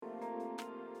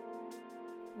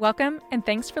Welcome, and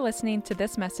thanks for listening to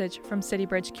this message from City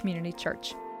Bridge Community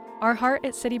Church. Our heart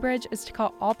at City Bridge is to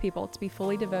call all people to be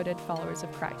fully devoted followers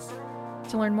of Christ.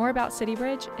 To learn more about City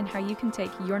Bridge and how you can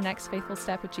take your next faithful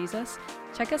step with Jesus,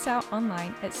 check us out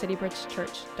online at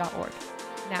citybridgechurch.org.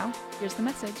 Now, here's the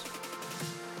message.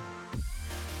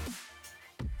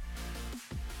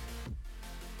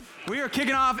 We are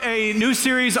kicking off a new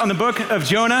series on the book of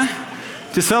Jonah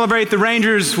to celebrate the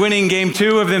Rangers winning game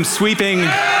 2 of them sweeping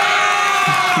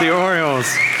the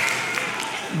Orioles.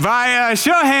 By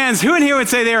show of hands, who in here would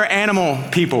say they are animal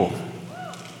people?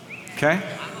 Okay.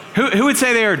 Who would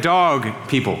say they are dog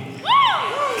people?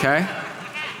 Okay.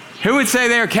 Who would say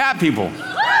they are cat people?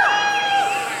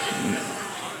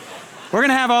 We're going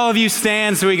to have all of you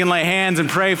stand so we can lay hands and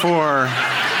pray for,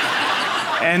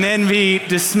 and then be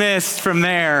dismissed from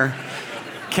there.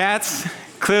 Cats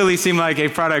clearly seem like a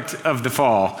product of the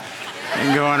fall,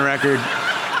 and go on record.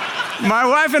 My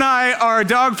wife and I are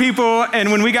dog people,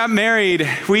 and when we got married,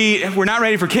 we were not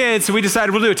ready for kids, so we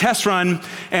decided we'll do a test run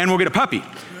and we'll get a puppy.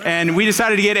 And we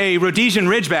decided to get a Rhodesian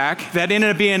Ridgeback that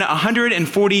ended up being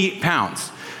 140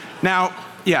 pounds. Now,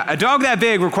 yeah, a dog that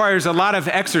big requires a lot of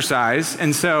exercise,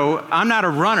 and so I'm not a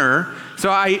runner, so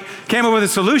I came up with a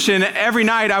solution. Every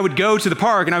night I would go to the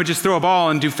park and I would just throw a ball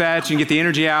and do fetch and get the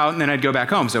energy out, and then I'd go back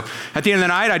home. So at the end of the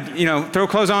night, I'd throw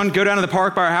clothes on, go down to the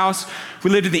park by our house. We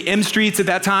lived in the M streets at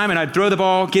that time, and I'd throw the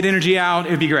ball, get energy out.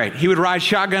 It would be great. He would ride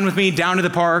shotgun with me down to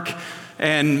the park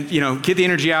and get the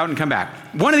energy out and come back.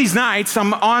 One of these nights,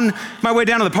 I'm on my way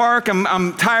down to the park.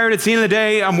 I'm tired. It's the end of the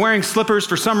day. I'm wearing slippers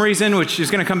for some reason, which is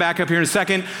going to come back up here in a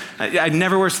second. I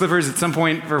never wear slippers at some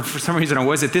point, or for some reason I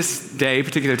was at this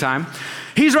particular time.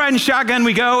 He's riding shotgun.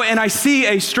 We go, and I see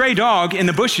a stray dog in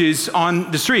the bushes on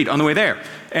the street on the way there.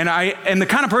 And I am the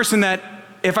kind of person that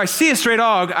if I see a stray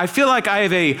dog, I feel like I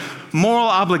have a moral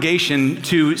obligation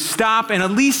to stop and at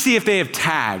least see if they have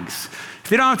tags. If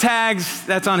they don't have tags,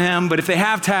 that's on him. But if they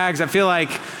have tags, I feel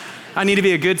like I need to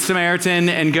be a good Samaritan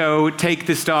and go take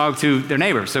this dog to their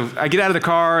neighbor. So I get out of the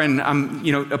car and I'm,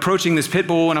 approaching this pit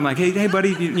bull, and I'm like, hey,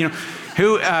 buddy,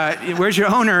 where's your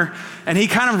owner? And he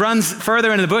kind of runs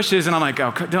further into the bushes, and I'm like,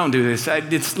 oh, don't do this.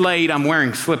 It's late. I'm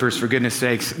wearing slippers, for goodness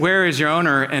sakes. Where is your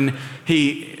owner? And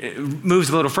he moves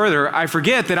a little further. I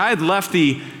forget that I had left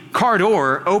the car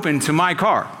door open to my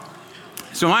car.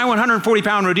 So my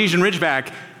 140-pound Rhodesian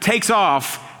Ridgeback takes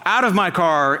off out of my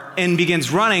car and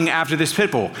begins running after this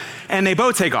pit bull. And they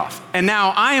both take off. And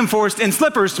now I am forced in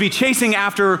slippers to be chasing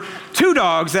after 2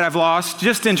 dogs that I've lost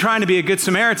just in trying to be a good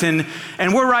Samaritan.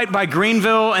 And we're right by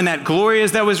Greenville and that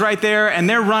Gloria's that was right there. And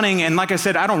they're running. And like I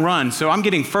said, I don't run. So I'm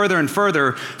getting further and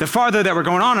further the farther that we're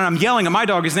going on. And I'm yelling at my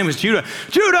dog. His name was Judah.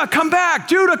 Judah, come back.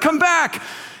 Judah, come back.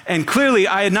 And clearly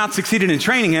I had not succeeded in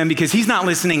training him because he's not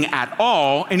listening at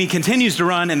all, and he continues to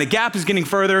run, and the gap is getting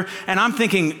further, and I'm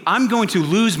thinking I'm going to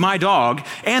lose my dog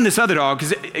and this other dog,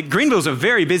 because Greenville's a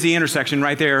very busy intersection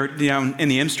right there in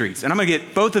the M streets, and I'm going to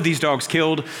get both of these dogs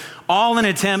killed, all in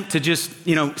an attempt to just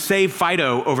save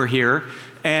Fido over here.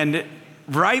 And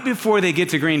right before they get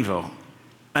to Greenville,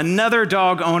 another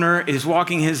dog owner is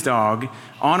walking his dog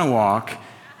on a walk,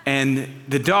 and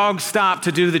the dog stopped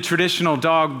to do the traditional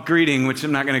dog greeting, which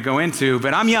I'm not going to go into,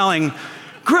 but I'm yelling,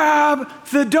 grab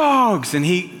the dogs. And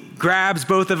he grabs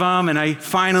both of them, and I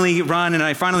finally run, and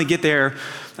I finally get there.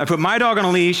 I put my dog on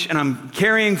a leash, and I'm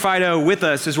carrying Fido with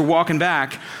us as we're walking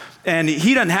back, and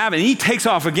he doesn't have it. And he takes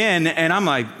off again, and I'm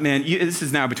like, man, this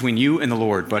is now between you and the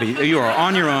Lord, buddy. You are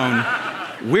on your own.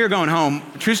 We're going home.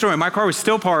 True story, my car was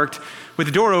still parked with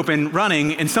the door open,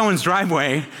 running in someone's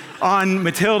driveway on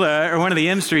Matilda or one of the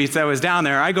M streets that was down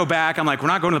there. I go back, I'm like, we're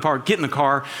not going to the park, get in the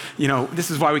car. This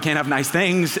is why we can't have nice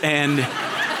things, and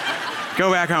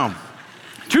go back home.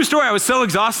 True story, I was so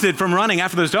exhausted from running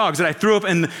after those dogs that I threw up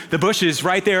in the bushes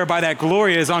right there by that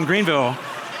Gloria's on Greenville,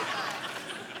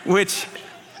 which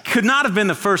could not have been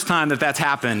the first time that that's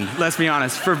happened, let's be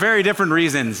honest, for very different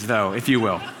reasons though, if you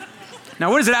will. Now,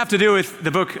 what does it have to do with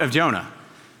the book of Jonah?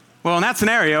 Well, in that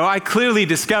scenario, I clearly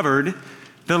discovered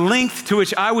the length to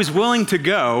which I was willing to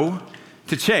go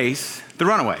to chase the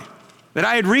runaway. That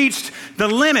I had reached the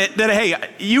limit that, hey,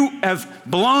 you have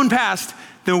blown past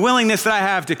the willingness that I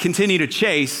have to continue to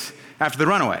chase after the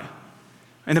runaway.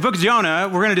 In the book of Jonah,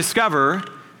 we're going to discover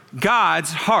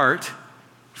God's heart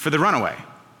for the runaway.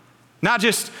 Not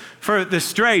just for the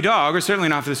stray dog, or certainly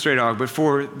not for the stray dog, but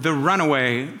for the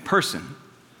runaway person,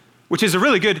 which is a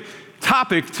really good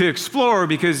topic to explore,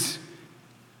 because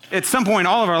at some point in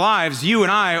all of our lives, you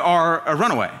and I are a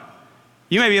runaway.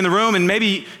 You may be in the room, and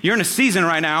maybe you're in a season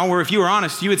right now where, if you were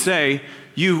honest, you would say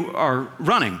you are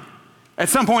running. At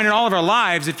some point in all of our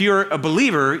lives, if you're a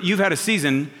believer, you've had a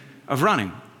season of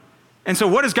running. And so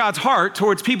what is God's heart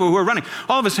towards people who are running?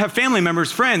 All of us have family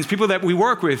members, friends, people that we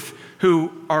work with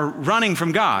who are running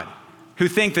from God, who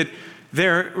think that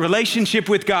their relationship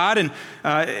with God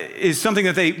is something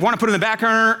that they want to put in the back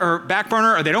burner,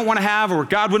 or they don't want to have, or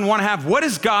God wouldn't want to have. What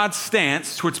is God's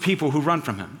stance towards people who run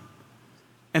from him?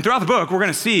 And throughout the book, we're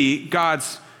going to see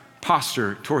God's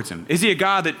posture towards him. Is he a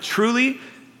God that truly,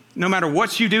 no matter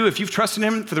what you do, if you've trusted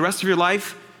him for the rest of your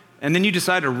life, and then you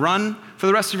decide to run for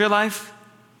the rest of your life,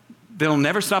 they'll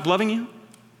never stop loving you?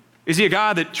 Is he a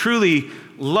God that truly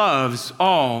loves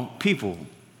all people?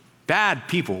 Bad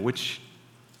people, which,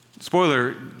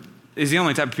 spoiler, is the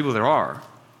only type of people there are.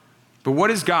 But what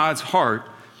is God's heart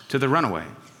to the runaway?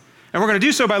 And we're going to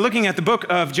do so by looking at the book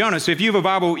of Jonah. So if you have a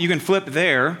Bible, you can flip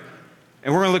there.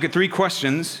 And we're going to look at 3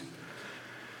 questions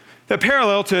that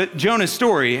parallel to Jonah's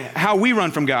story: how we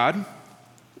run from God,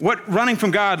 what running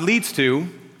from God leads to,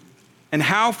 and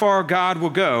how far God will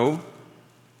go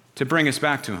to bring us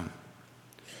back to him.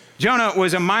 Jonah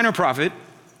was a minor prophet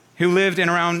who lived in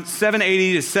around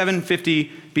 780 to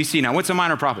 750 BC. Now, what's a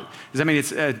minor prophet? Does that mean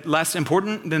it's less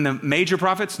important than the major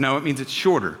prophets? No, it means it's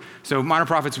shorter. So minor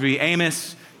prophets would be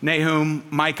Amos, Nahum,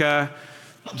 Micah,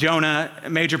 Jonah.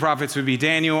 Major prophets would be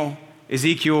Daniel,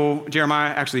 Ezekiel,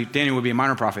 Jeremiah. Actually, Daniel would be a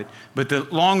minor prophet, but the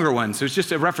longer one. So it's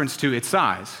just a reference to its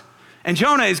size. And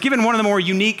Jonah is given one of the more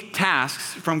unique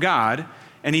tasks from God,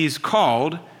 and he's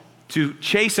called to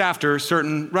chase after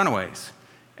certain runaways.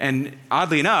 And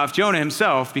oddly enough, Jonah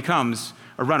himself becomes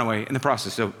a runaway in the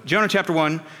process. So Jonah chapter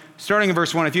 1, starting in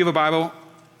verse 1. If you have a Bible,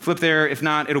 flip there. If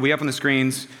not, it'll be up on the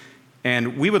screens.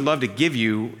 And we would love to give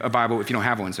you a Bible if you don't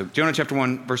have one. So Jonah chapter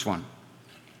 1, verse 1.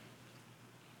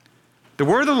 The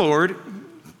word of the Lord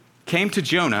came to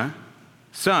Jonah,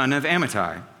 son of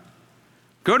Amittai.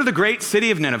 Go to the great city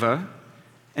of Nineveh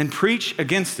and preach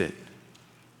against it,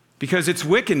 because its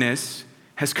wickedness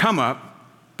has come up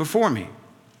before me.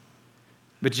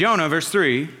 But Jonah, verse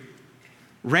 3,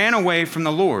 ran away from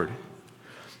the Lord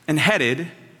and headed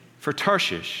for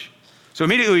Tarshish. So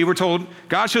immediately we're told,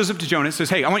 God shows up to Jonah and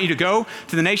says, hey, I want you to go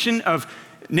to the nation of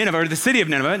Nineveh, or the city of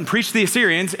Nineveh, and preach to the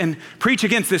Assyrians and preach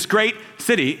against this great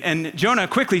city. And Jonah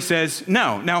quickly says,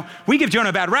 no. Now, we give Jonah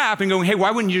a bad rap and go, hey,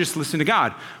 why wouldn't you just listen to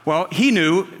God? Well, he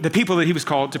knew the people that he was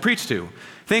called to preach to,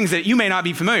 things that you may not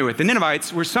be familiar with. The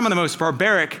Ninevites were some of the most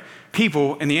barbaric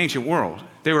people in the ancient world.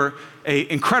 They were an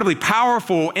incredibly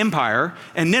powerful empire,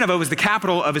 and Nineveh was the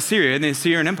capital of Assyria and the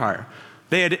Assyrian Empire.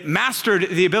 They had mastered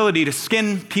the ability to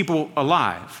skin people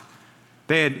alive.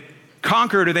 They had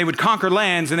conquered, or they would conquer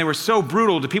lands, and they were so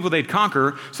brutal to people they'd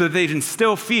conquer so that they'd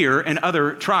instill fear in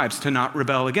other tribes to not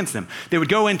rebel against them. They would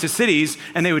go into cities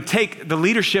and they would take the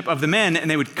leadership of the men and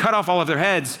they would cut off all of their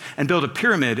heads and build a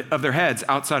pyramid of their heads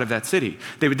outside of that city.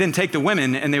 They would then take the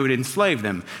women and they would enslave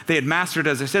them. They had mastered,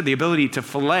 as I said, the ability to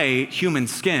fillet human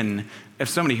skin of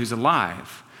somebody who's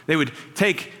alive. They would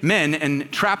take men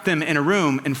and trap them in a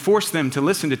room and force them to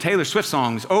listen to Taylor Swift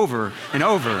songs over and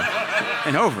over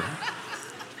and over.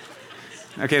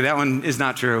 Okay, that one is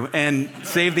not true. And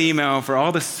save the email for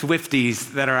all the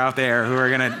Swifties that are out there who are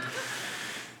going to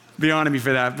be on to me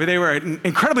for that. But they were an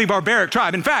incredibly barbaric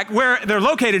tribe. In fact, where they're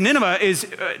located, Nineveh is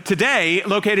today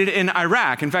located in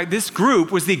Iraq. In fact, this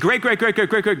group was the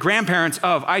great-great-great-great-great-grandparents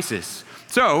of ISIS.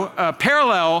 So a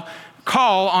parallel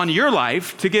call on your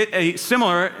life to get a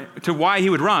similar to why he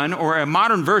would run, or a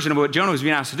modern version of what Jonah was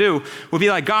being asked to do, would be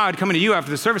like God coming to you after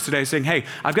the service today saying, hey,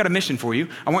 I've got a mission for you.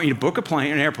 I want you to book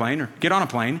an airplane, or get on a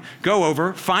plane, go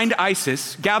over, find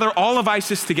ISIS, gather all of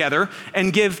ISIS together,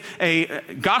 and give a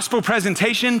gospel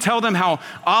presentation, tell them how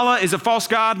Allah is a false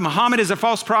God, Muhammad is a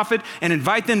false prophet, and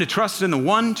invite them to trust in the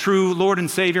one true Lord and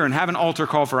Savior, and have an altar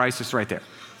call for ISIS right there.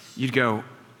 You'd go,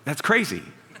 that's crazy.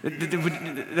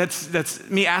 That's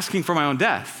me asking for my own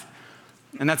death.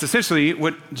 And that's essentially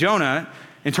what Jonah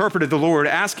interpreted the Lord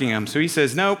asking him. So he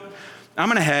says, nope, I'm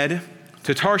going to head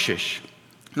to Tarshish.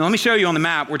 Now let me show you on the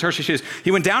map where Tarshish is.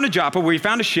 He went down to Joppa, where he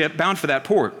found a ship bound for that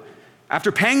port.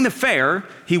 After paying the fare,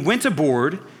 he went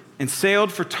aboard and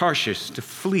sailed for Tarshish to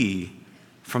flee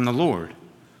from the Lord.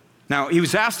 Now, he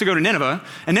was asked to go to Nineveh,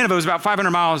 and Nineveh was about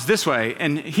 500 miles this way.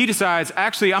 And he decides,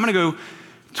 actually, I'm going to go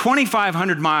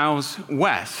 2,500 miles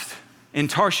west in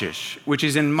Tarshish, which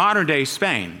is in modern day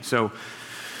Spain. So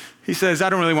he says, I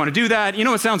don't really want to do that. You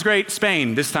know what sounds great?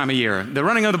 Spain this time of year. The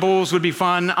running of the bulls would be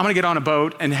fun. I'm going to get on a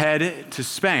boat and head to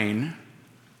Spain.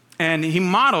 And he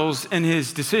models in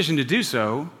his decision to do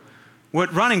so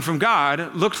what running from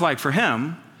God looks like for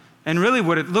him, and really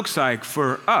what it looks like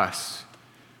for us.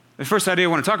 The first idea I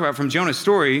want to talk about from Jonah's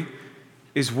story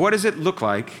is, what does it look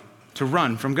like to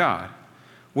run from God?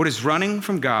 What does running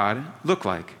from God look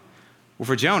like? Well,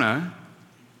 for Jonah,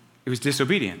 it was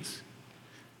disobedience.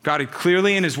 God had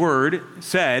clearly in his word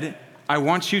said, I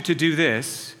want you to do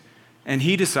this, and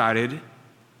he decided,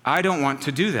 I don't want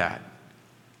to do that.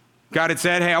 God had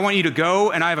said, hey, I want you to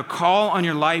go, and I have a call on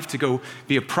your life to go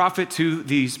be a prophet to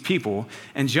these people.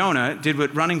 And Jonah did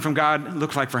what running from God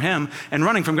looked like for him, and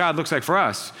running from God looks like for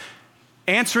us.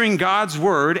 Answering God's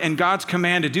word and God's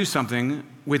command to do something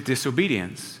with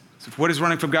disobedience. So what does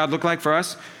running from God look like for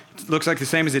us? It looks like the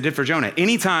same as it did for Jonah.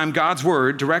 Anytime God's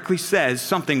word directly says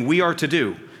something we are to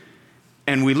do,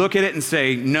 and we look at it and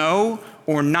say, no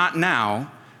or not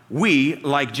now, we,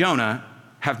 like Jonah,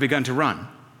 have begun to run.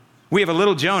 We have a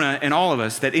little Jonah in all of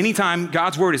us that anytime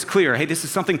God's word is clear, hey, this is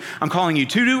something I'm calling you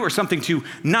to do or something to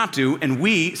not do, and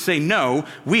we say no,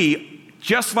 we,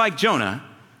 just like Jonah,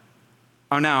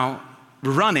 are now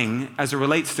running as it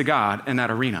relates to God in that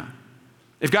arena.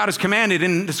 If God has commanded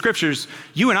in the scriptures,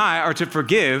 you and I are to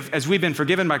forgive as we've been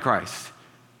forgiven by Christ.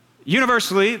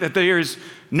 Universally, that there's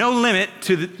no limit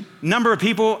to the number of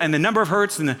people and the number of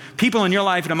hurts and the people in your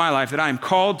life and in my life that I am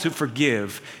called to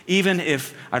forgive, even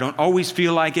if I don't always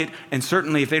feel like it, and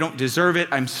certainly if they don't deserve it,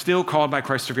 I'm still called by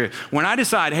Christ to forgive. When I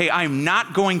decide, hey, I'm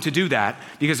not going to do that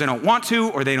because I don't want to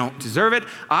or they don't deserve it,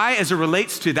 I, as it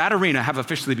relates to that arena, have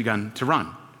officially begun to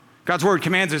run. God's word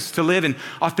commands us to live in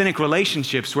authentic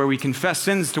relationships where we confess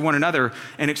sins to one another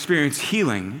and experience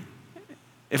healing.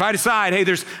 If I decide, hey,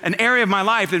 there's an area of my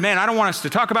life that, man, I don't want us to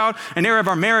talk about, an area of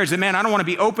our marriage that, man, I don't want to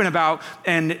be open about,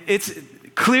 and it's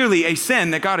clearly a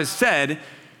sin that God has said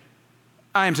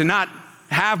I am to not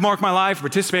have marked my life,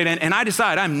 participate in, and I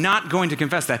decide I'm not going to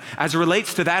confess that. As it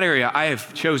relates to that area, I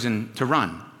have chosen to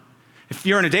run. If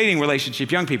you're in a dating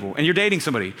relationship, young people, and you're dating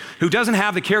somebody who doesn't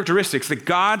have the characteristics that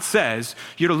God says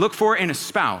you're to look for in a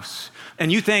spouse,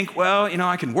 and you think, well,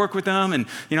 I can work with them, and,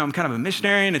 I'm kind of a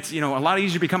missionary, and it's, a lot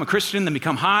easier to become a Christian than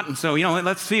become hot, and so,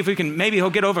 let's see if we can, maybe he'll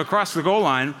get over across the goal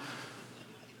line.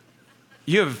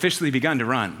 You have officially begun to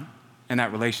run in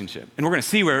that relationship. And we're going to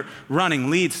see where running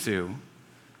leads to,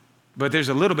 but there's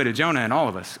a little bit of Jonah in all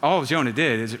of us. All Jonah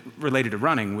did as it related to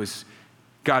running was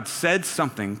God said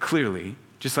something clearly,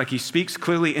 just like he speaks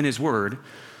clearly in his word,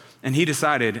 and he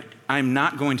decided, I'm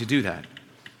not going to do that.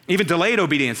 Even delayed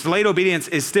obedience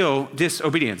is still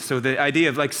disobedience. So the idea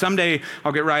of like someday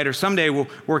I'll get right or someday we'll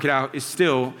work it out is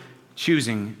still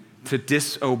choosing to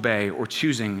disobey or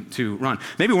choosing to run.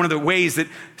 Maybe one of the ways that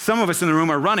some of us in the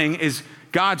room are running is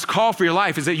God's call for your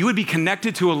life is that you would be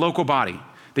connected to a local body,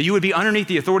 that you would be underneath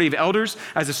the authority of elders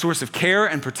as a source of care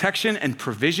and protection and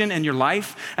provision in your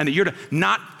life, and that you're to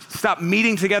not stop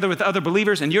meeting together with other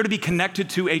believers, and you're to be connected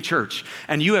to a church.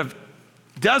 And you have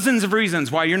dozens of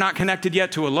reasons why you're not connected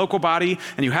yet to a local body,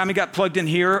 and you haven't got plugged in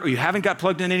here, or you haven't got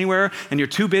plugged in anywhere, and you're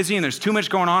too busy, and there's too much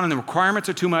going on, and the requirements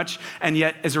are too much. And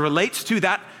yet, as it relates to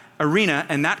that arena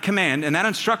and that command and that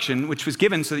instruction, which was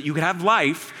given so that you could have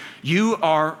life, you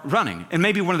are running. And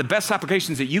maybe one of the best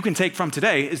applications that you can take from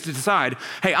today is to decide,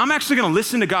 hey, I'm actually going to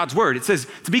listen to God's word. It says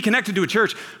to be connected to a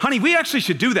church. Honey, we actually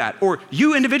should do that. Or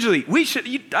you individually,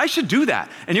 I should do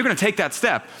that. And you're going to take that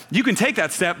step. You can take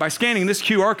that step by scanning this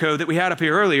QR code that we had up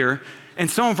here earlier, and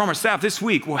someone from our staff this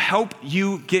week will help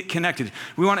you get connected.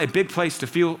 We want a big place to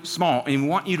feel small, and we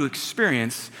want you to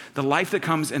experience the life that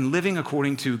comes in living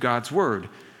according to God's word.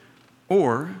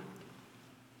 Or,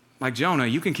 like Jonah,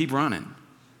 you can keep running,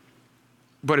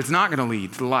 but it's not going to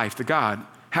lead to the life that God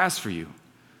has for you.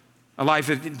 A life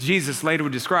that Jesus later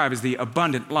would describe as the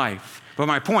abundant life. But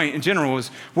my point in general is,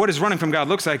 what does running from God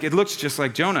looks like? It looks just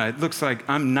like Jonah. It looks like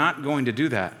I'm not going to do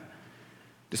that,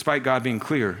 despite God being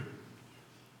clear.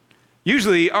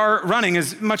 Usually our running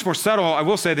is much more subtle, I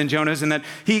will say, than Jonah's, in that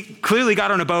he clearly got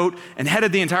on a boat and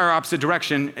headed the entire opposite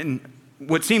direction in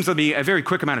what seems to be a very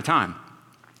quick amount of time.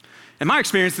 In my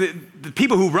experience, the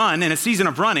people who run in a season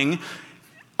of running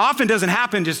often doesn't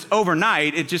happen just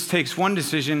overnight. It just takes one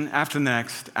decision after the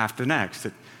next, after the next.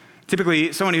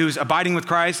 Typically, someone who's abiding with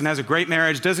Christ and has a great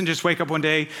marriage doesn't just wake up one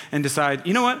day and decide,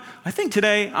 you know what, I think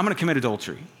today I'm going to commit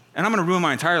adultery, and I'm going to ruin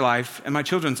my entire life and my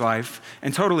children's life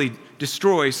and totally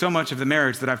destroy so much of the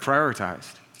marriage that I've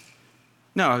prioritized.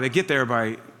 No, they get there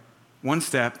by one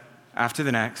step after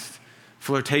the next.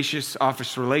 Flirtatious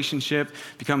office relationship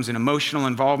becomes an emotional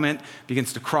involvement,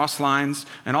 begins to cross lines,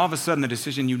 and all of a sudden the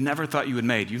decision you never thought you had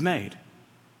made, you've made.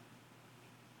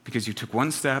 Because you took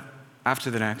one step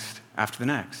after the next, after the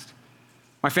next.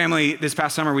 My family, this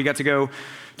past summer, we got to go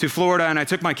to Florida, and I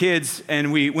took my kids,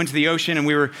 and we went to the ocean, and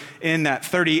we were in that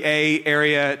 30A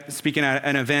area speaking at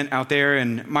an event out there,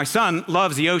 and my son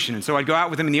loves the ocean, and so I'd go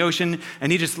out with him in the ocean,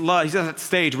 and he's at that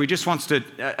stage where he just wants to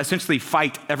essentially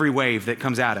fight every wave that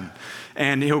comes at him.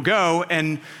 And he'll go,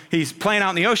 and he's playing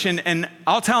out in the ocean, and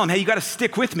I'll tell him, hey, you got to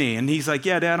stick with me. And he's like,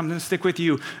 yeah, Dad, I'm going to stick with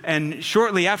you. And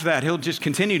shortly after that, he'll just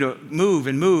continue to move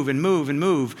and move and move and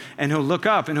move, and he'll look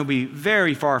up, and he'll be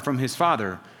very far from his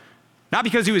father. Not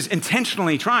because he was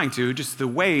intentionally trying to, just the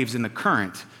waves and the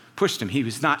current pushed him. He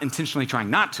was not intentionally trying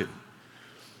not to.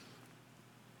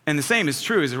 And the same is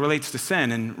true as it relates to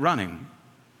sin and running.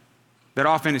 That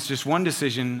often it's just one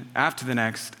decision after the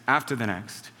next, after the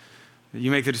next.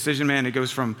 You make the decision, man, it goes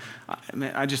from,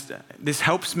 this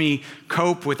helps me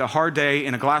cope with a hard day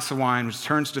in a glass of wine, which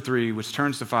turns to 3, which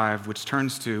turns to 5, which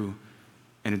turns to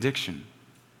an addiction.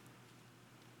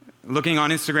 Looking on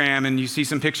Instagram and you see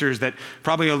some pictures that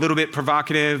probably a little bit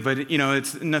provocative, but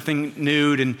it's nothing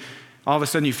nude, and all of a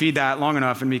sudden you feed that long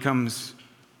enough and becomes,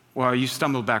 well, you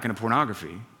stumbled back into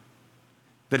pornography.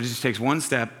 That it just takes one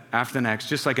step after the next,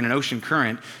 just like in an ocean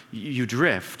current, you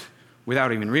drift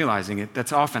without even realizing it.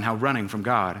 That's often how running from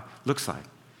God looks like.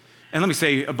 And let me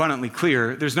say abundantly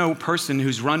clear, there's no person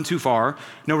who's run too far,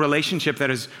 no relationship that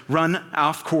has run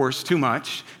off course too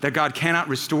much, that God cannot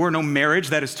restore, no marriage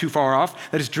that is too far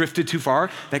off, that has drifted too far,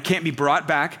 that can't be brought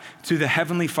back to the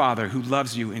Heavenly Father who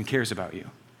loves you and cares about you.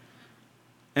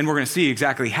 And we're going to see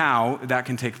exactly how that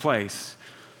can take place.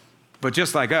 But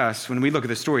just like us, when we look at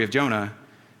the story of Jonah,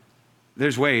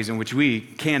 there's ways in which we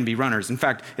can be runners. In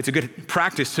fact, it's a good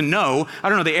practice to know, I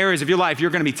don't know the areas of your life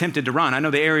you're going to be tempted to run. I know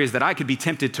the areas that I could be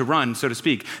tempted to run, so to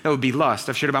speak. That would be lust.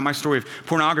 I've shared about my story of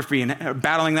pornography and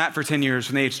battling that for 10 years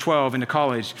from the age 12 into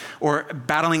college, or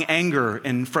battling anger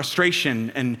and frustration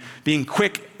and being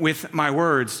quick with my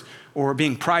words, or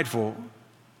being prideful,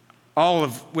 all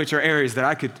of which are areas that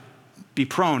I could be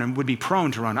prone and would be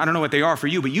prone to run. I don't know what they are for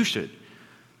you, but you should,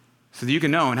 so that you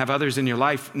can know and have others in your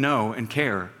life know and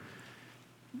care,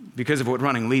 because of what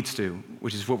running leads to,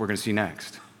 which is what we're going to see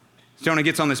next. Jonah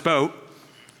gets on this boat,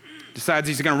 decides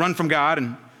he's going to run from God,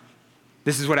 and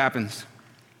this is what happens.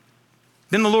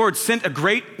 Then the Lord sent a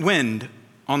great wind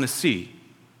on the sea.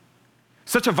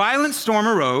 Such a violent storm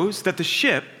arose that the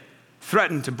ship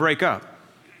threatened to break up.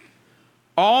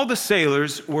 All the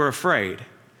sailors were afraid,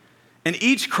 and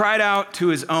each cried out to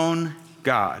his own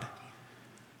God.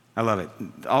 I love it.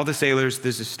 All the sailors,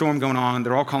 there's a storm going on.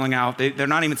 They're all calling out. They're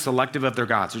not even selective of their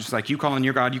gods. They're just like, you calling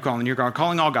your God, you calling your God,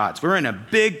 calling all gods. We're in a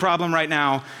big problem right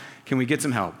now. Can we get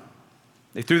some help?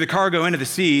 They threw the cargo into the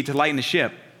sea to lighten the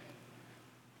ship.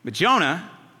 But Jonah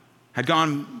had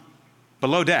gone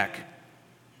below deck,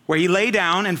 where he lay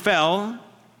down and fell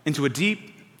into a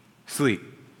deep sleep.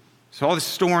 So all this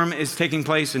storm is taking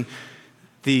place, and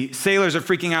the sailors are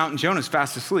freaking out, and Jonah's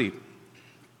fast asleep.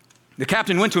 The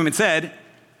captain went to him and said,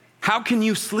 how can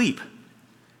you sleep?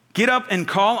 Get up and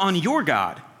call on your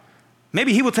God.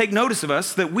 Maybe he will take notice of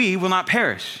us that we will not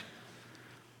perish.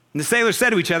 And the sailors said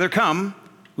to each other, come,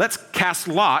 let's cast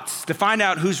lots to find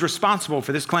out who's responsible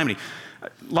for this calamity.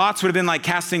 Lots would have been like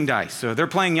casting dice. So they're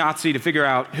playing Yahtzee to figure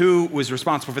out who was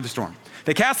responsible for the storm.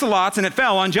 They cast the lots and it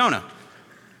fell on Jonah.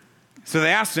 So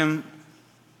they asked him,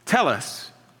 tell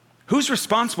us, who's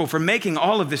responsible for making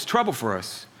all of this trouble for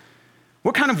us?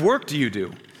 What kind of work do you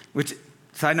do? Which,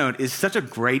 side note, is such a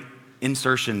great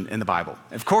insertion in the Bible.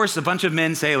 Of course, a bunch of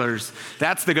men sailors,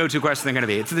 that's the go-to question they're going to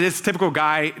be. It's this typical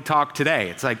guy talk today.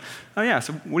 It's like, oh yeah,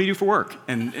 so what do you do for work?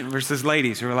 And versus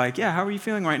ladies who are like, yeah, how are you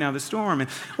feeling right now, the storm? And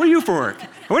what do you do for work?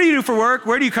 What do you do for work?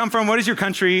 Where do you come from? What is your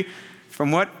country?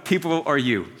 From what people are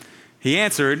you? He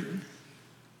answered,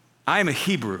 I am a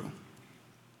Hebrew.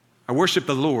 I worship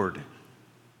the Lord,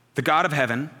 the God of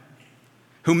heaven,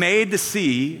 who made the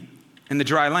sea and the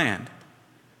dry land.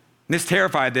 This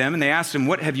terrified them, and they asked him,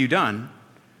 what have you done?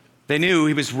 They knew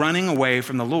he was running away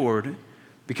from the Lord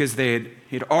because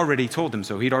he'd already told them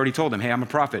so. He'd already told them, hey, I'm a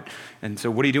prophet. And so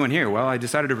what are you doing here? Well, I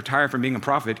decided to retire from being a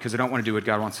prophet because I don't want to do what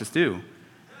God wants us to do.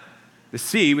 The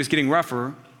sea was getting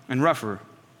rougher and rougher.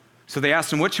 So they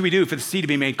asked him, what should we do for the sea to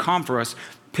be made calm for us?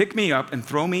 Pick me up and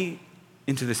throw me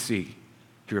into the sea,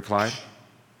 he replied.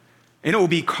 And it will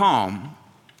be calm.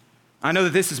 I know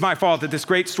that this is my fault, that this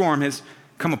great storm has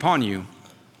come upon you.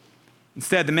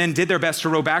 Instead, the men did their best to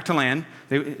row back to land.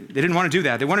 They didn't want to do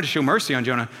that. They wanted to show mercy on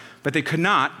Jonah, but they could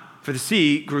not, for the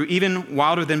sea grew even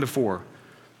wilder than before.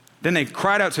 Then they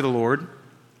cried out to the Lord,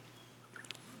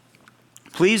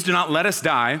 please do not let us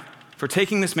die for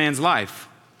taking this man's life.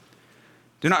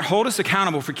 Do not hold us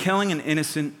accountable for killing an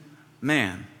innocent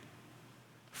man.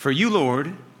 For you,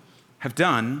 Lord, have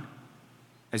done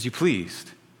as you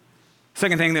pleased.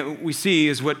 Second thing that we see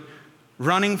is what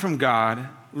running from God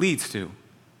leads to.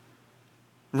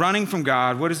 Running from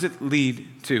God, what does it lead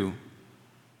to?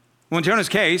 Well, in Jonah's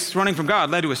case, running from God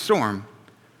led to a storm.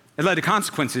 It led to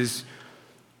consequences.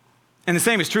 And the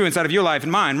same is true inside of your life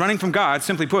and mine. Running from God,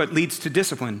 simply put, leads to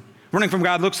discipline. Running from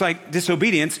God looks like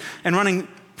disobedience, and running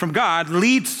from God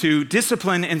leads to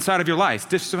discipline inside of your life.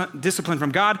 Discipline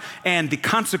from God and the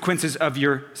consequences of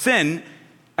your sin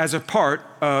as a part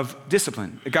of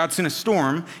discipline. God sent a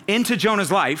storm into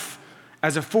Jonah's life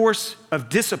as a force of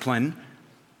discipline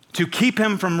to keep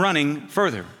him from running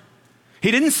further.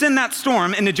 He didn't send that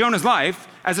storm into Jonah's life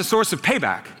as a source of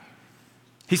payback.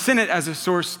 He sent it as a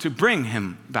source to bring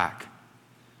him back.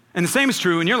 And the same is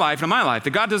true in your life and in my life, that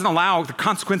God doesn't allow the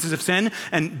consequences of sin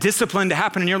and discipline to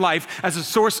happen in your life as a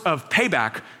source of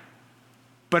payback,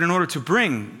 but in order to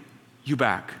bring you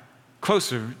back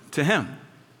closer to him.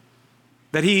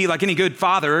 That he, like any good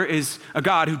father, is a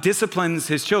God who disciplines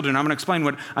his children. I'm going to explain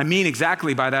what I mean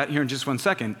exactly by that here in just one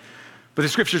second. But the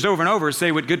scriptures over and over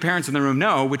say what good parents in the room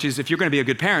know, which is if you're going to be a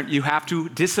good parent, you have to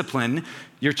discipline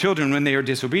your children when they are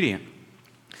disobedient.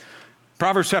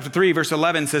 Proverbs chapter 3, verse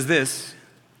 11 says this,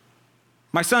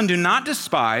 "My son, do not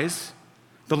despise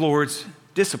the Lord's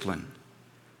discipline.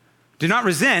 Do not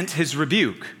resent his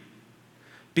rebuke,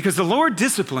 because the Lord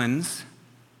disciplines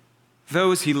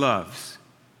those he loves.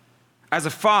 As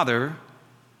a father,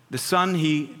 the son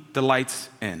he delights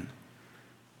in."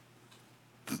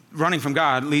 Running from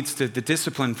God leads to the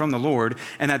discipline from the Lord,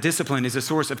 and that discipline is a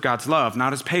source of God's love,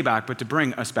 not as payback, but to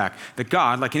bring us back. That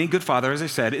God, like any good father, as I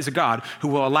said, is a God who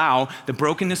will allow the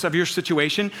brokenness of your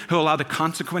situation, he'll allow the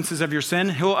consequences of your sin,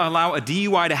 he'll allow a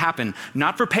DUI to happen,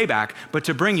 not for payback, but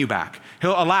to bring you back.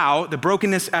 He'll allow the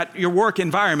brokenness at your work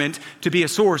environment to be a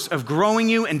source of growing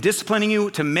you and disciplining you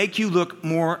to make you look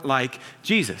more like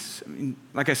Jesus. I mean,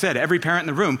 like I said, every parent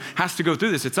in the room has to go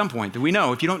through this at some point. That we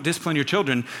know if you don't discipline your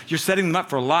children, you're setting them up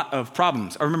for a lot of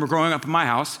problems. I remember growing up in my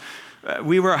house,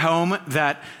 we were a home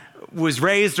that was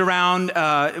raised around,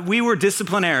 we were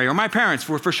disciplinary, or my parents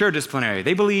were for sure disciplinary.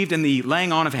 They believed in the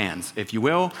laying on of hands, if you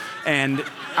will. And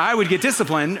I would get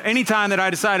disciplined anytime that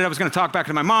I decided I was going to talk back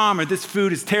to my mom, or this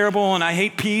food is terrible and I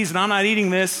hate peas and I'm not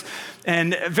eating this.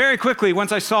 And very quickly,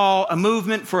 once I saw a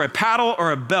movement for a paddle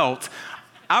or a belt,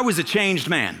 I was a changed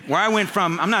man, where I went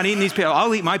from, I'm not eating these peas,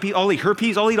 I'll eat my peas, I'll eat her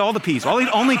peas, I'll eat all the peas, I'll eat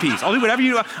only peas, I'll do whatever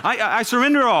you do. I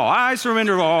surrender all. I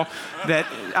surrender all. That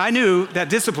I knew that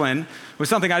discipline was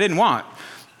something I didn't want.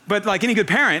 But like any good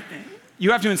parent,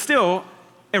 you have to instill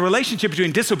a relationship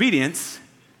between disobedience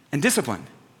and discipline.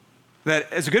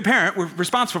 That as a good parent, we're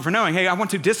responsible for knowing, hey, I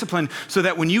want to discipline so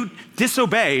that when you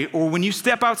disobey or when you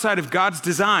step outside of God's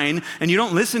design and you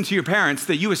don't listen to your parents,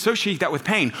 that you associate that with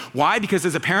pain. Why? Because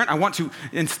as a parent, I want to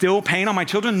instill pain on my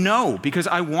children? No, because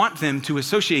I want them to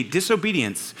associate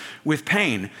disobedience with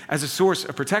pain as a source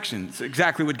of protection. It's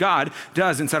exactly what God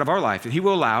does inside of our life. That he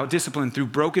will allow discipline through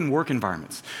broken work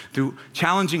environments, through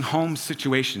challenging home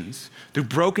situations, through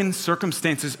broken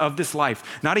circumstances of this life,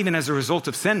 not even as a result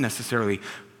of sin necessarily,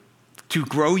 to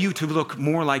grow you to look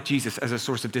more like Jesus as a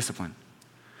source of discipline.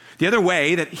 The other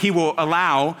way that he will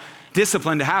allow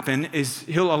discipline to happen is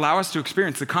he'll allow us to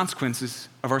experience the consequences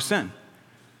of our sin.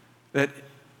 That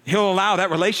he'll allow that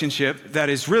relationship that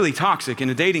is really toxic in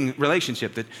a dating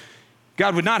relationship that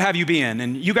God would not have you be in,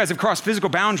 and you guys have crossed physical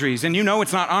boundaries and you know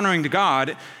it's not honoring to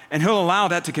God, and he'll allow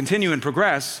that to continue and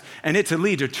progress and it to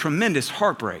lead to tremendous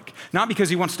heartbreak. Not because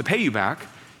he wants to pay you back.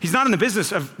 He's not in the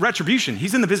business of retribution.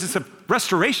 He's in the business of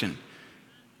restoration.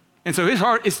 And so his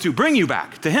heart is to bring you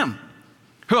back to him.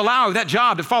 He'll allow that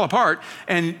job to fall apart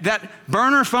and that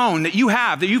burner phone that you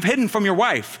have, that you've hidden from your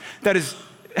wife, that is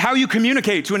how you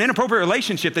communicate to an inappropriate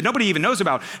relationship that nobody even knows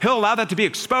about. He'll allow that to be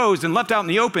exposed and left out in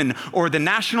the open, or the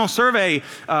national survey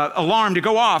alarm to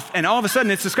go off, and all of a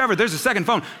sudden it's discovered there's a second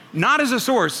phone, not as a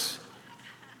source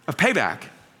of payback,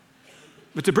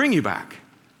 but to bring you back.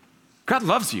 God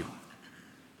loves you,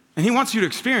 and he wants you to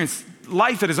experience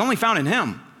life that is only found in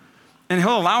him. And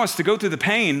he'll allow us to go through the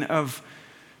pain of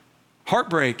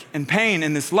heartbreak and pain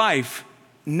in this life,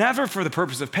 never for the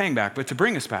purpose of paying back, but to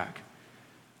bring us back.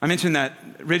 I mentioned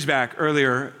that Ridgeback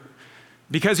earlier.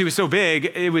 Because he was so big,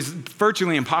 it was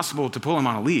virtually impossible to pull him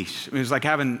on a leash. It was like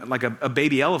having like a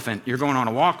baby elephant you're going on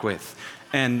a walk with.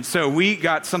 And so we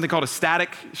got something called a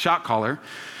static shock collar,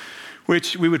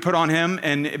 which we would put on him,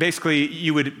 and basically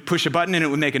you would push a button and it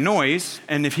would make a noise.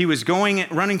 And if he was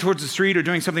running towards the street or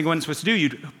doing something he wasn't supposed to do,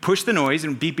 you'd push the noise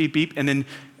and beep, beep, beep. And then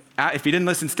if he didn't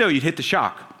listen still, you'd hit the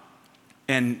shock.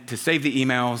 And to save the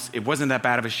emails, it wasn't that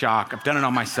bad of a shock. I've done it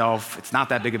on myself. It's not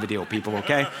that big of a deal, people,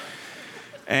 okay?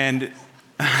 And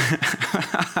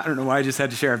I don't know why I just had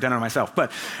to share I've done it on myself,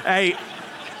 but I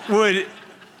would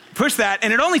pushed that,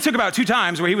 and it only took about 2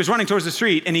 times where he was running towards the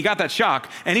street and he got that shock,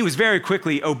 and he was very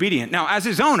quickly obedient. Now, as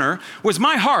his owner, was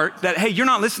my heart that, hey, you're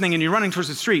not listening and you're running towards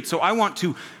the street, so I want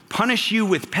to punish you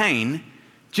with pain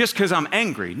just because I'm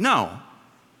angry. No.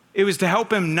 It was to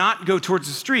help him not go towards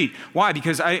the street. Why?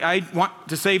 Because I want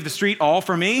to save the street all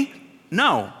for me?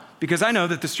 No. Because I know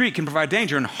that the street can provide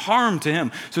danger and harm to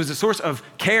him. So it's a source of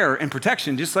care and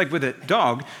protection, just like with a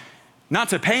dog, not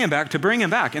to pay him back, to bring him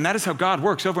back. And that is how God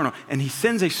works over and over. And he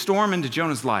sends a storm into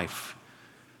Jonah's life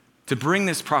to bring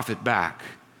this prophet back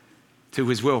to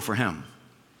his will for him.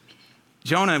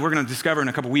 Jonah, we're going to discover in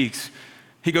a couple weeks,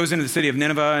 he goes into the city of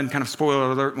Nineveh, and kind of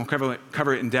spoiler alert, we'll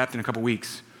cover it in depth in a couple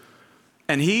weeks.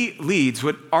 And he leads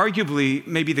what arguably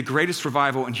may be the greatest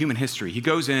revival in human history. He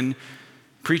goes in,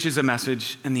 preaches a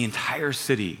message, and the entire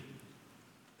city,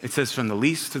 it says from the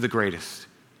least to the greatest,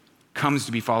 comes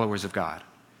to be followers of God.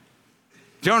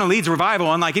 Jonah leads a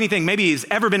revival unlike anything maybe has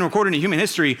ever been recorded in human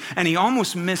history, and he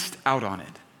almost missed out on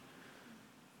it.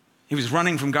 He was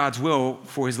running from God's will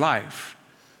for his life,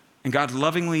 and God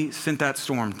lovingly sent that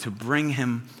storm to bring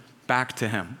him back to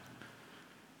him.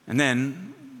 And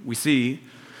then we see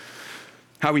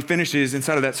how he finishes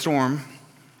inside of that storm.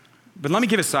 But let me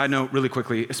give a side note really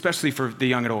quickly, especially for the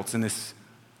young adults in this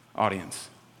audience.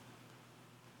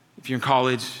 If you're in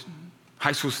college,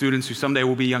 high school students who someday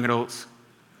will be young adults,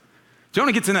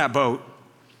 Jonah gets in that boat.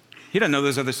 He doesn't know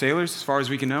those other sailors as far as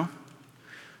we can know.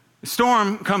 The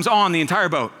storm comes on the entire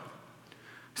boat.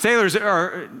 Sailors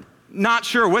are not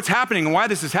sure what's happening and why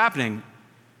this is happening.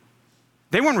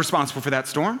 They weren't responsible for that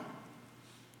storm.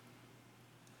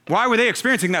 Why were they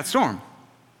experiencing that storm?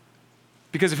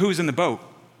 Because of who was in the boat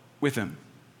with him.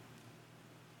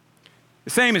 The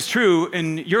same is true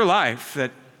in your life,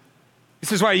 that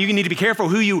this is why you need to be careful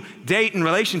who you date in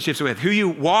relationships with, who you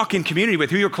walk in community with,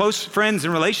 who you're close friends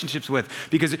in relationships with,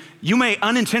 because you may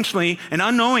unintentionally and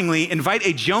unknowingly invite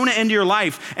a Jonah into your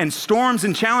life and storms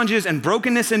and challenges and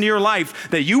brokenness into your life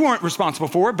that you weren't responsible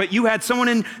for, but you had someone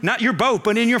in, not your boat,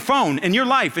 but in your phone, in your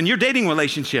life, in your dating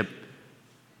relationship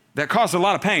that caused a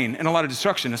lot of pain and a lot of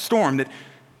destruction, a storm that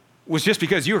was just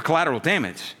because you were collateral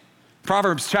damage.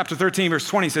 Proverbs chapter 13, verse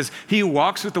 20 says, "He who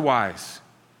walks with the wise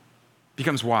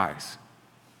becomes wise,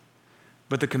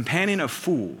 but the companion of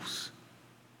fools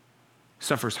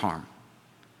suffers harm."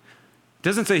 It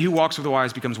doesn't say he who walks with the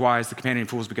wise becomes wise, the companion of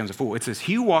fools becomes a fool. It says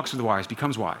he who walks with the wise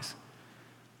becomes wise.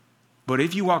 But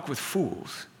if you walk with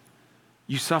fools,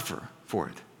 you suffer for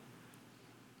it.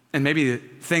 And maybe the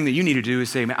thing that you need to do is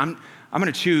say, man, I'm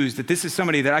going to choose that this is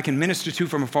somebody that I can minister to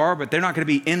from afar, but they're not going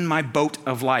to be in my boat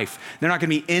of life. They're not going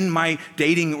to be in my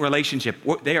dating relationship.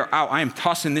 They are out. I am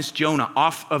tossing this Jonah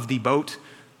off of the boat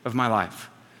of my life.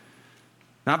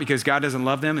 Not because God doesn't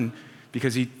love them and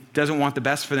because he doesn't want the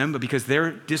best for them, but because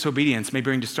their disobedience may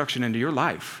bring destruction into your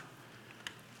life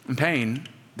and pain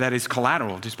that is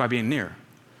collateral just by being near.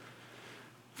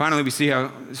 Finally, we see how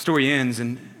the story ends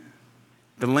and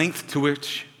the length to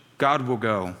which God will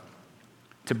go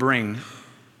to bring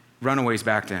runaways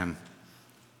back to him.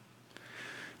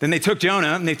 Then they took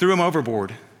Jonah and they threw him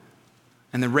overboard,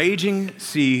 and the raging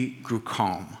sea grew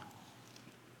calm.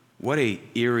 What a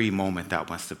eerie moment that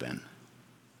must have been.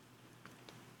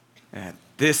 At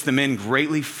this, the men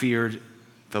greatly feared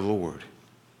the Lord.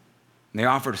 And they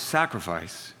offered a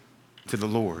sacrifice to the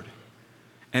Lord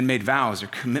and made vows or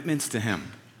commitments to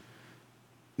him.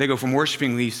 They go from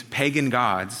worshiping these pagan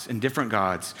gods and different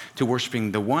gods to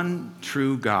worshiping the one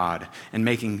true God and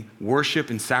making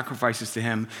worship and sacrifices to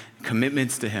him,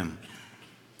 commitments to him.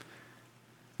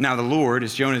 Now the Lord,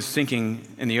 as Jonah is sinking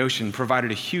in the ocean, provided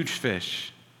a huge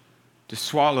fish to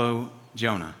swallow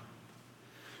Jonah.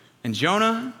 And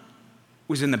Jonah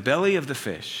was in the belly of the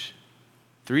fish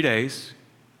 3 days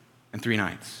and 3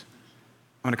 nights.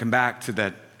 I want to come back to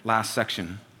that last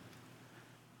section.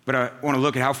 But I want to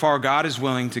look at how far God is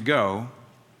willing to go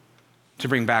to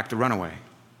bring back the runaway.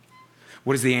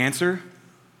 What is the answer?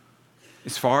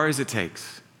 As far as it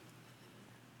takes.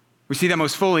 We see that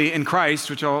most fully in Christ,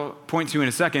 which I'll point to in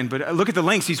a second, but look at the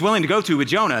lengths he's willing to go to with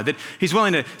Jonah, that he's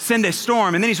willing to send a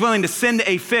storm, and then he's willing to send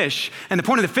a fish. And the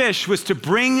point of the fish was to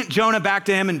bring Jonah back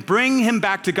to him and bring him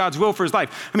back to God's will for his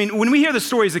life. I mean, when we hear the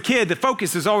story as a kid, the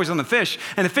focus is always on the fish,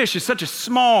 and the fish is such a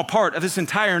small part of this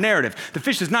entire narrative. The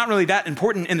fish is not really that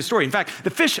important in the story. In fact, the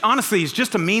fish, honestly, is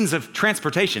just a means of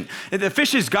transportation. The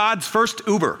fish is God's first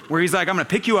Uber, where he's like, I'm going to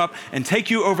pick you up and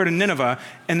take you over to Nineveh,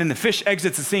 and then the fish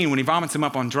exits the scene when he vomits him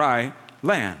up on dry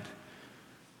land.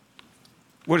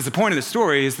 What is the point of the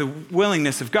story is the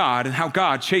willingness of God and how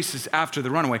God chases after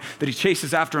the runaway, that he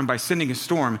chases after him by sending a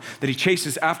storm, that he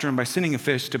chases after him by sending a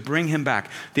fish to bring him back.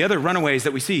 The other runaways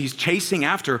that we see he's chasing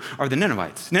after are the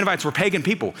Ninevites. Ninevites were pagan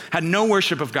people, had no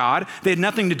worship of God. They had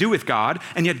nothing to do with God,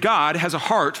 and yet God has a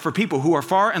heart for people who are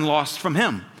far and lost from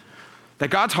him.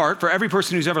 That God's heart for every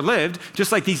person who's ever lived,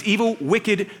 just like these evil,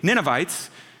 wicked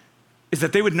Ninevites, is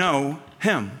that they would know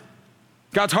him.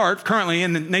 God's heart currently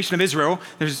in the nation of Israel,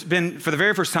 there's been, for the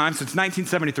very first time since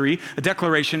 1973, a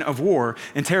declaration of war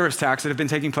and terrorist attacks that have been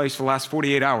taking place for the last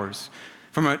 48 hours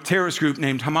from a terrorist group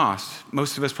named Hamas.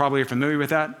 Most of us probably are familiar with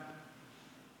that.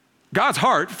 God's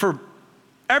heart for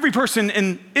every person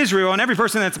in Israel and every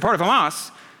person that's a part of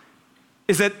Hamas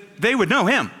is that they would know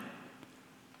him.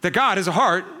 That God has a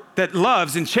heart that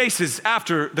loves and chases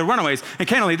after the runaways. And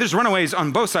candidly, there's runaways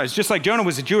on both sides. Just like Jonah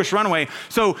was a Jewish runaway,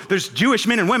 so there's Jewish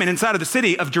men and women inside of the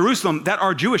city of Jerusalem that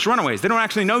are Jewish runaways. They don't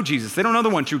actually know Jesus. They don't know the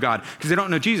one true God because they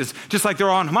don't know Jesus, just like they're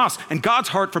on Hamas. And God's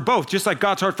heart for both, just like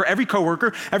God's heart for every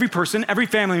coworker, every person, every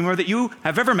family member that you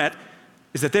have ever met,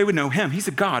 is that they would know him. He's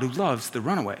a God who loves the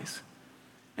runaways.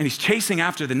 And he's chasing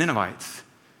after the Ninevites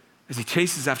as he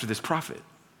chases after this prophet.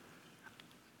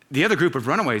 The other group of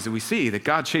runaways that we see that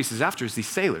God chases after is these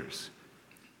sailors.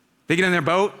 They get in their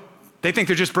boat. They think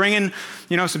they're just bringing,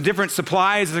 some different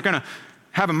supplies. They're going to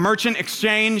have a merchant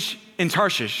exchange in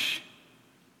Tarshish.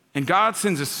 And God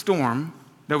sends a storm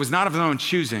that was not of their own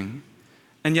choosing.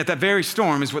 And yet that very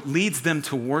storm is what leads them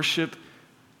to worship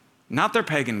not their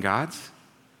pagan gods,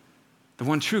 the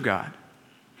one true God.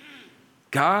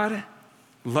 God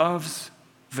loves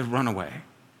the runaway.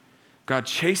 God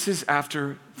chases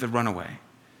after the runaway.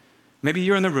 Maybe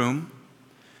you're in the room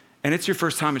and it's your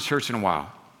first time at church in a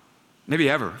while,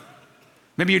 maybe ever.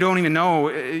 Maybe you don't even know,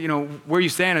 where you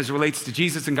stand as it relates to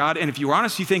Jesus and God. And if you're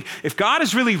honest, you think, if God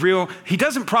is really real, he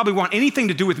doesn't probably want anything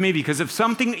to do with me because of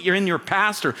something you're in your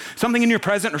past or something in your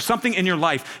present or something in your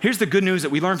life. Here's the good news that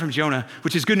we learned from Jonah,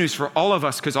 which is good news for all of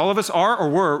us because all of us are or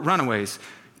were runaways.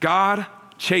 God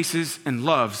chases and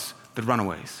loves the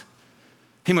runaways.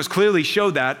 He most clearly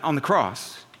showed that on the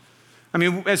cross.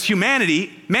 As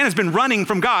humanity, man has been running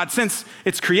from God since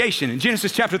its creation. In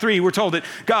Genesis chapter 3, we're told that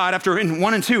God, in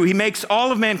 1 and 2, he makes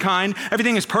all of mankind,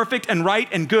 everything is perfect and right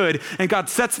and good, and God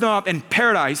sets them up in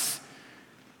paradise.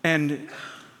 And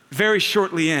very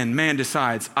shortly man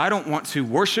decides, I don't want to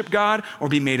worship God or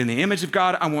be made in the image of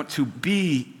God. I want to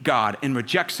be God, and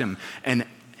rejects him. And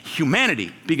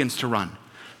humanity begins to run.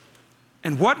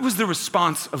 And what was the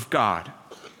response of God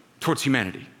towards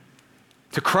humanity?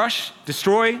 To crush,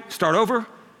 destroy, start over?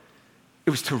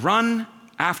 It was to run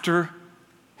after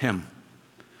him.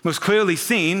 Most clearly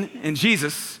seen in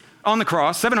Jesus on the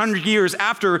cross, 700 years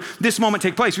after this moment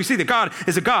take place, we see that God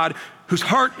is a God whose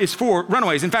heart is for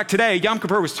runaways. In fact, today, Yom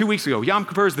Kippur was 2 weeks ago. Yom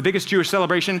Kippur is the biggest Jewish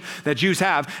celebration that Jews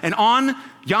have. And on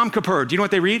Yom Kippur, do you know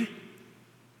what they read?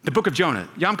 The book of Jonah.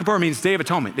 Yom Kippur means Day of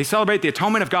Atonement. They celebrate the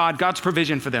atonement of God, God's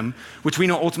provision for them, which we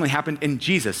know ultimately happened in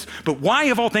Jesus. But why,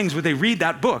 of all things, would they read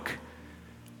that book?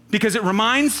 Because it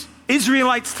reminds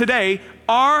Israelites today,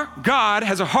 our God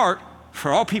has a heart for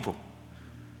all people.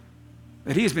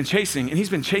 That he has been chasing, and he's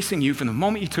been chasing you from the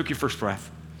moment you took your first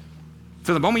breath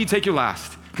to the moment you take your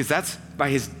last, because that's by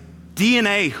his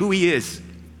DNA who he is.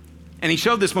 And he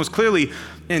showed this most clearly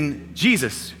in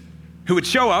Jesus, who would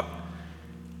show up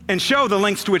and show the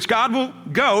lengths to which God will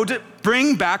go to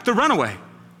bring back the runaway.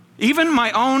 Even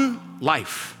my own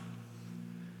life.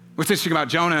 What's interesting about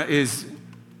Jonah is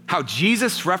how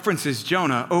Jesus references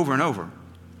Jonah over and over.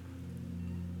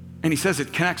 And he says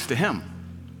it connects to him.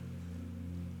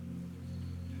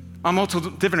 On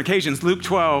multiple different occasions, Luke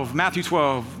 12, Matthew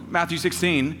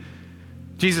 16,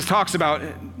 Jesus talks about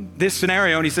this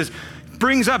scenario and he says,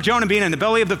 brings up Jonah being in the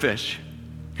belly of the fish.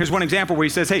 Here's one example where he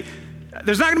says, hey,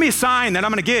 there's not gonna be a sign that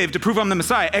I'm gonna give to prove I'm the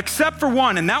Messiah, except for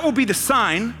one, and that will be the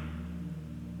sign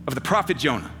of the prophet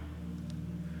Jonah.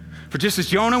 For just as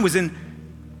Jonah was in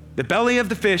the belly of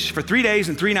the fish for 3 days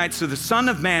and 3 nights, so the Son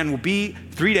of Man will be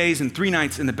 3 days and 3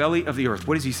 nights in the belly of the earth.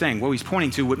 What is he saying? Well, he's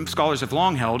pointing to what scholars have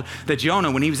long held, that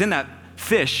Jonah, when he was in that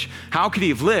fish, how could he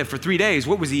have lived for 3 days?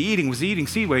 What was he eating? Was he eating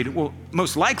seaweed? Well,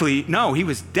 most likely, no, he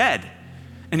was dead.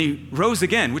 And he rose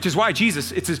again, which is why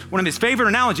Jesus, one of his favorite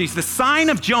analogies, the sign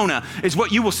of Jonah is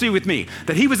what you will see with me,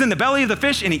 that he was in the belly of the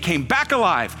fish and he came back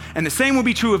alive, and the same will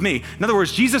be true of me. In other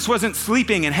words, Jesus wasn't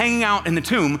sleeping and hanging out in the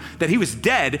tomb, that he was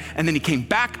dead and then he came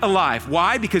back alive.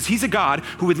 Why? Because he's a God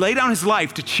who would lay down his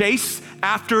life to chase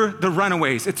after the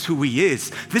runaways. It's who he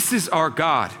is. This is our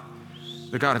God,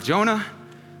 the God of Jonah,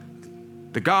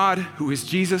 the God who is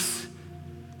Jesus,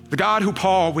 the God who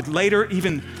Paul would later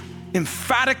even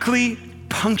emphatically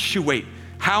punctuate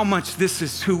how much this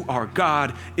is who our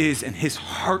God is and his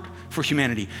heart for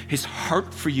humanity, his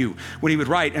heart for you. When he would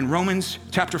write in Romans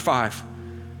chapter 5,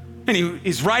 and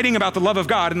he's writing about the love of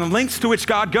God and the lengths to which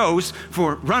God goes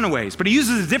for runaways, but he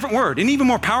uses a different word, an even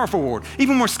more powerful word,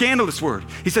 even more scandalous word.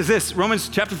 He says this, Romans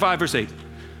chapter 5, verse 8,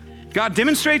 God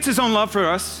demonstrates his own love for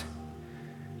us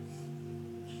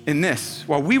in this: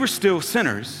 while we were still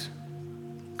sinners,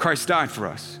 Christ died for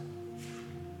us.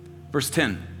 Verse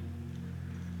 10,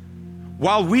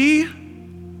 while we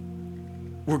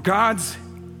were God's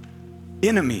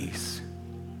enemies,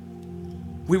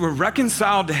 we were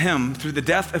reconciled to him through the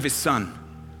death of his son.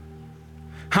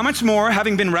 How much more,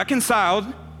 having been reconciled,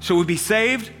 shall we be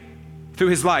saved through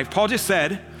his life? Paul just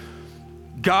said,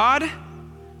 God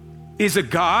is a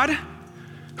God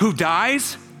who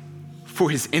dies for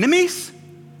his enemies?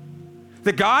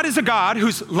 That God is a God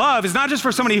whose love is not just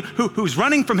for somebody who's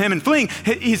running from him and fleeing.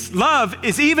 His love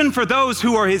is even for those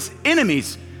who are his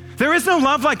enemies. There is no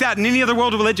love like that in any other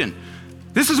world religion.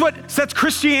 This is what sets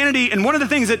Christianity, and one of the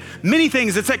things many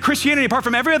things that set Christianity apart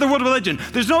from every other world religion.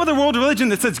 There's no other world religion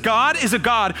that says God is a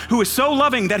God who is so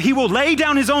loving that he will lay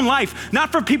down his own life,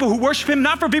 not for people who worship him,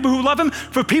 not for people who love him,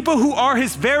 for people who are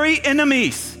his very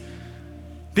enemies.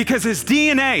 Because his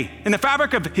DNA and the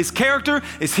fabric of his character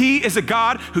is he is a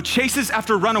God who chases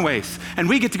after runaways. And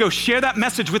we get to go share that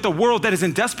message with a world that is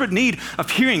in desperate need of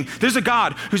hearing. There's a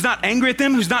God who's not angry at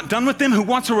them, who's not done with them, who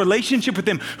wants a relationship with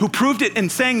them, who proved it in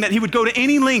saying that he would go to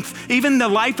any length, even the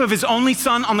life of his only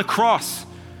son on the cross.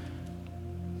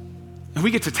 And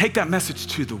we get to take that message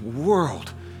to the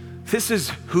world. This is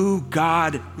who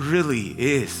God really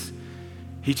is.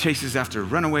 He chases after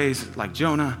runaways like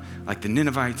Jonah, like the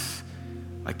Ninevites,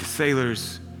 like the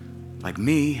sailors, like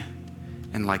me,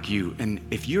 and like you. And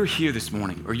if you're here this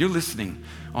morning, or you're listening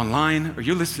online, or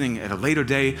you're listening at a later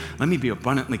day, let me be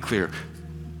abundantly clear.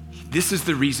 This is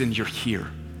the reason you're here.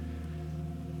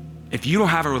 If you don't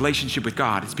have a relationship with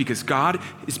God, it's because God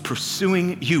is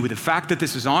pursuing you. The fact that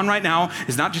this is on right now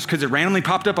is not just because it randomly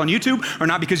popped up on YouTube, or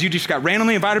not because you just got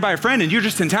randomly invited by a friend and you're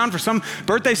just in town for some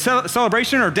birthday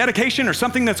celebration or dedication or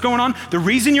something that's going on. The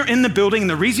reason you're in the building and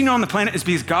the reason you're on the planet is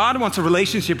because God wants a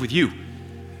relationship with you.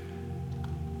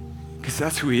 Because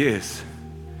that's who he is.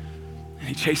 And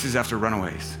he chases after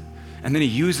runaways. And then he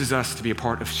uses us to be a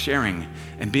part of sharing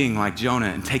and being like Jonah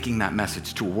and taking that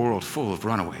message to a world full of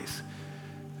runaways.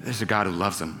 There's a God who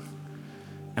loves them.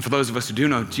 And for those of us who do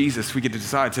know Jesus, we get to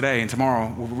decide today and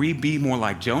tomorrow, will we be more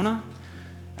like Jonah,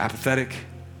 apathetic,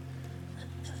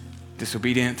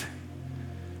 disobedient,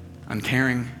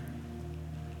 uncaring,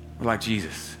 or like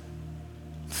Jesus?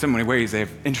 In so many ways, they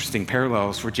have interesting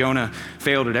parallels. Where Jonah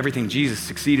failed at everything Jesus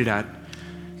succeeded at.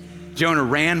 Jonah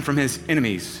ran from his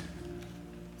enemies.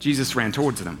 Jesus ran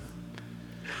towards them.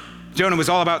 Jonah was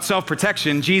all about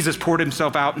self-protection. Jesus poured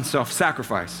himself out in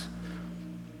self-sacrifice.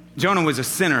 Jonah was a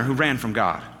sinner who ran from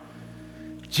God.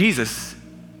 Jesus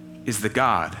is the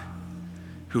God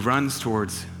who runs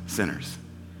towards sinners.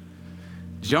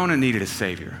 Jonah needed a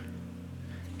savior.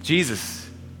 Jesus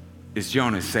is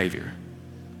Jonah's savior,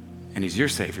 and he's your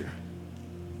savior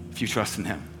if you trust in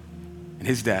him, in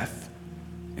his death,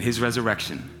 in his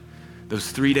resurrection,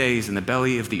 those 3 days in the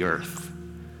belly of the earth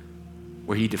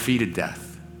where he defeated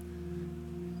death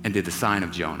and did the sign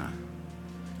of Jonah.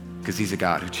 Because he's a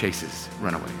God who chases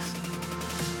runaways.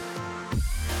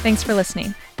 Thanks for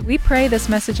listening. We pray this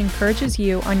message encourages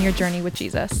you on your journey with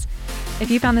Jesus. If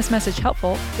you found this message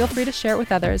helpful, feel free to share it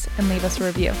with others and leave us a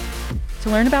review. To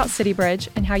learn about City Bridge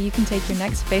and how you can take your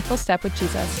next faithful step with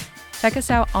Jesus, check us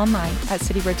out online at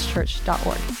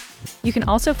citybridgechurch.org. You can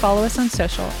also follow us on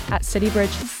social at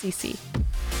CityBridgeCC.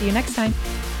 See you next time.